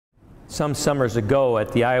some summers ago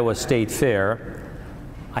at the Iowa State Fair,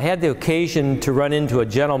 I had the occasion to run into a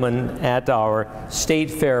gentleman at our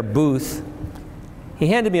State Fair booth. He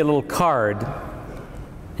handed me a little card,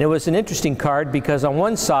 and it was an interesting card because on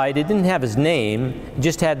one side it didn't have his name, it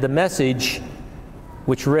just had the message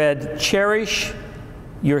which read, "Cherish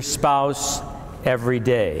your spouse every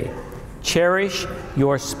day. Cherish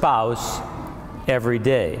your spouse every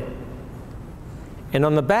day." And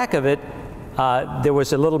on the back of it, there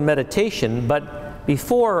was a little meditation, but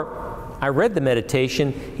before I read the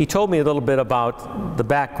meditation, he told me a little bit about the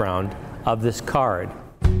background of this card.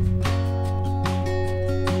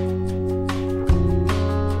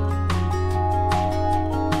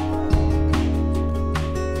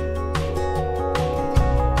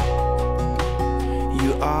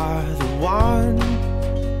 You are the one.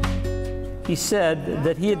 He said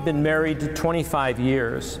that he had been married 25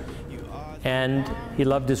 years, and he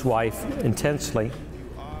loved his wife intensely,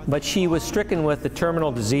 but she was stricken with a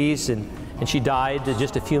terminal disease, and she died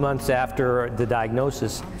just a few months after the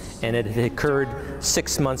diagnosis, and it had occurred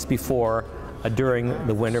 6 months before, during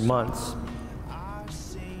the winter months.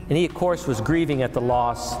 And he, of course, was grieving at the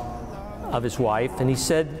loss of his wife, and he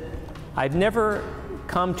said, "I've never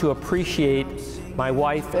come to appreciate my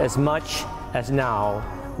wife as much as now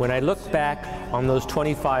when I look back on those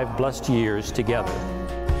 25 blessed years together."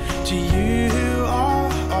 To you all,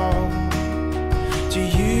 to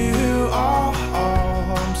you all,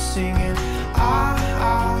 I'm singing,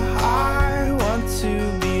 I want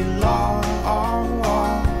to belong.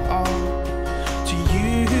 To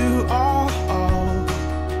you all,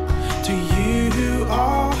 to you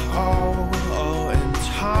all, and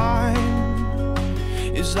time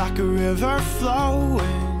is like a river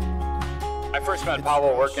flowing. I first met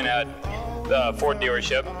Pawel working at the Ford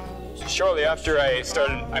dealership. Shortly after I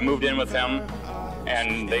moved in with him,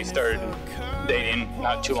 and they started dating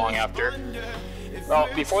not too long after. Well,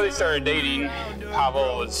 before they started dating,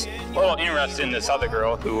 Pawel was a little interested in this other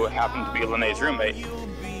girl who happened to be Lynae's roommate.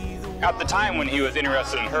 At the time when he was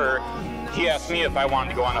interested in her, he asked me if I wanted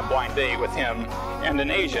to go on a blind date with him and an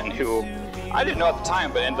Asian who I didn't know at the time,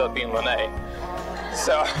 but ended up being Lynae.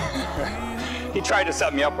 So he tried to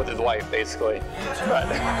set me up with his wife, basically. But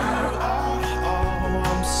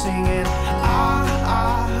I'm singing,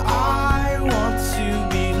 I want to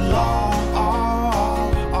belong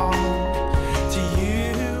to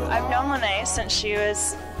you. I've known Lynae since she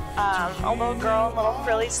was a little girl in little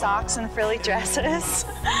frilly socks and frilly dresses.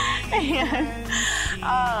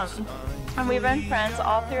 And we've been friends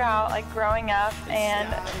all throughout, like growing up, and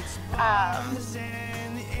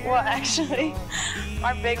well, actually,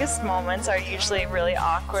 our biggest moments are usually really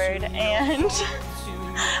awkward, and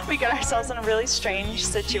we get ourselves in really strange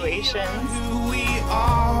situations. Who we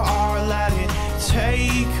are, let it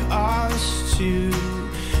take us to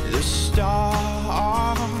the stars.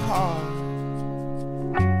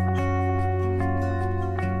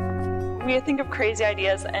 We think of crazy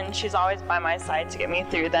ideas, and she's always by my side to get me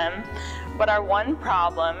through them. But our one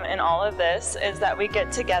problem in all of this is that we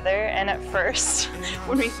get together, and at first,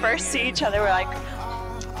 when we first see each other, we're like,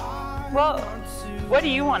 well, what do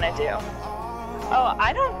you want to do? Oh,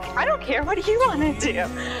 I don't care. What do you want to do?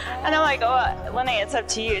 And I'm like, oh, Lynae, it's up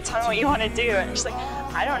to you. Tell me what you want to do. And she's like,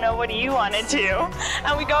 I don't know. What do you want to do?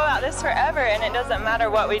 And we go about this forever, and it doesn't matter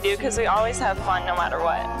what we do because we always have fun no matter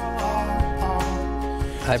what.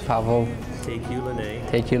 Hi, Pawel. Take you, Lynae.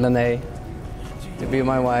 Take you, Lynae, to be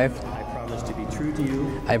my wife. I promise to be true to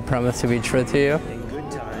you. I promise to be true to you. In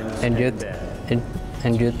good times In and good, bad.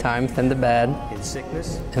 in good times and the bad. In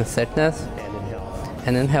sickness In sickness and in health.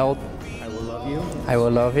 and in health. I will love you I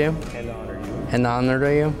will love you and honor you and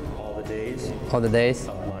honor you all the days all the days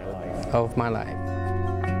of my life. of my life.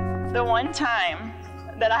 The one time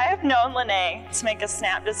that I have known Lynae to make a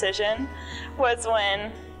snap decision was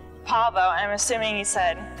when Pawel, I'm assuming he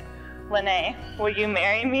said, Lynae, will you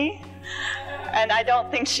marry me? And I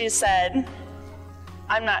don't think she said,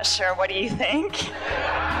 I'm not sure, what do you think?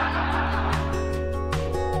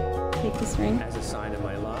 Take this ring As a sign of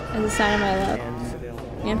my love as a sign of my love and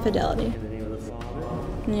fidelity. and fidelity. In the name of the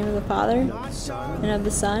Father, In the name of the Father, the Son, and of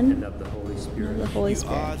the Son, and of the Holy and Spirit. of the Holy You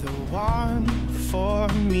are Spirit. the one for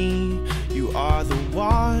me. You are the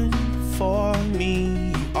one for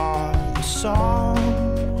me. You are the song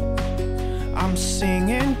I'm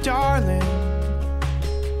singing, darling.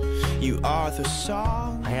 You are the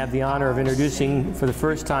song. I have the honor of introducing for the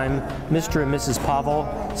first time Mr. and Mrs. Pawel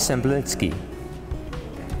Szemplinski.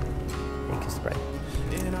 Kiss the bride.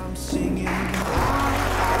 And I'm singing, I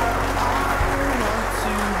want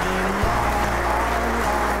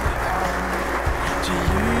to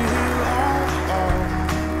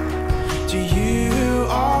belong to you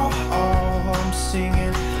all.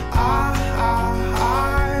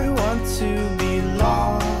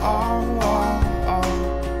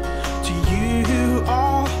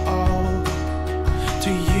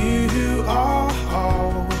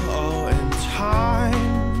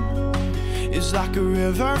 It's like a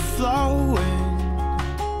river flowing.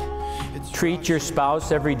 Treat your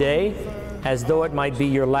spouse every day as though it might be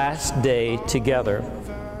your last day together.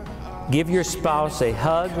 Give your spouse a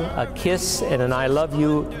hug, a kiss, and an I love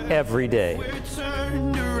you every day. We're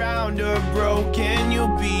turned around or broken,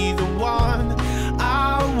 you'll be the one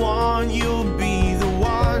I want, you'll be the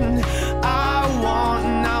one I want,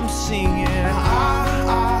 and I'm singing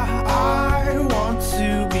I want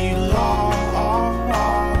to belong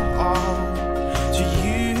to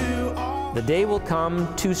you. The day will come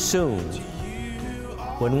too soon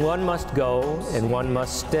when one must go and one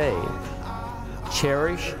must stay.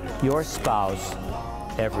 Cherish your spouse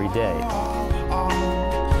every day.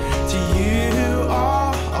 To you,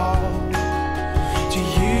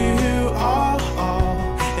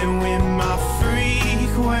 and when my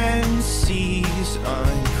frequency's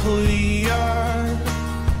unclear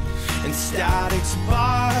and static's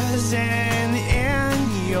buzzing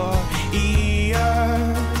in your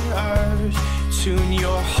ears, tune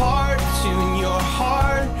your heart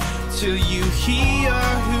till you hear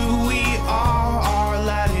who we are.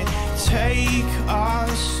 Let it take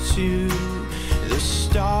us to the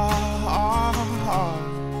stars.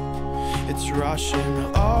 It's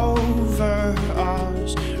rushing over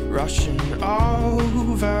us, rushing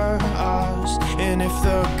over us. And if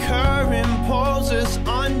the current pulls us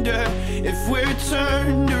under, if we're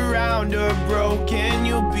turned around or broken,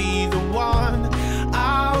 you'll be the one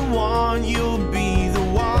I want, you'll be the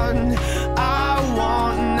one I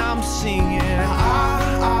want, and I'm singing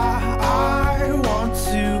I want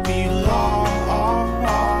to belong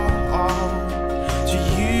to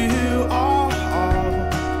you,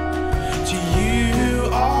 to you,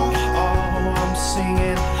 I'm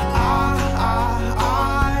singing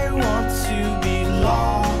I want to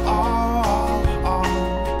belong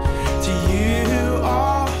to you,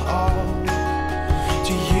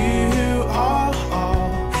 to you,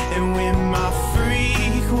 and when my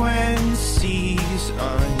frequency's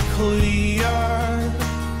unclear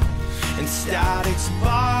and static's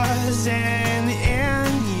buzzing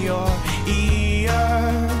in your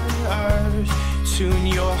ears, tune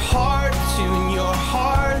your heart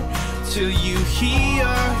till you hear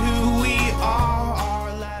who we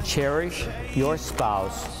are. Cherish your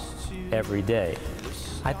spouse every day.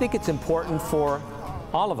 I think it's important for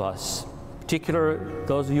all of us, particularly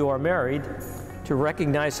those of you who are married, to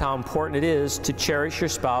recognize how important it is to cherish your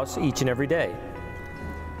spouse each and every day.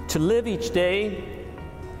 To live each day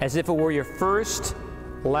as if it were your first,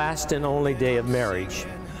 last, and only day of marriage.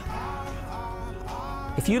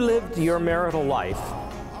 If you lived your marital life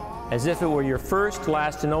as if it were your first,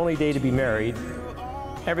 last, and only day to be married,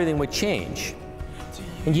 everything would change.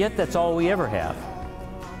 And yet that's all we ever have.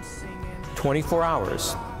 24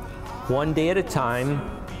 hours, one day at a time.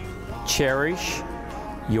 Cherish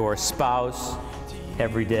your spouse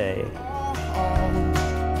every day.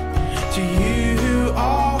 To you,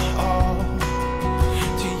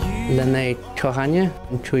 Lynae, kochanie,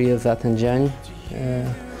 czuję za ten dzień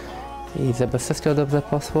i żeby wszystko dobrze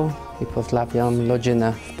poszło i pozdrawiam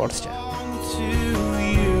rodzinę w Polsce.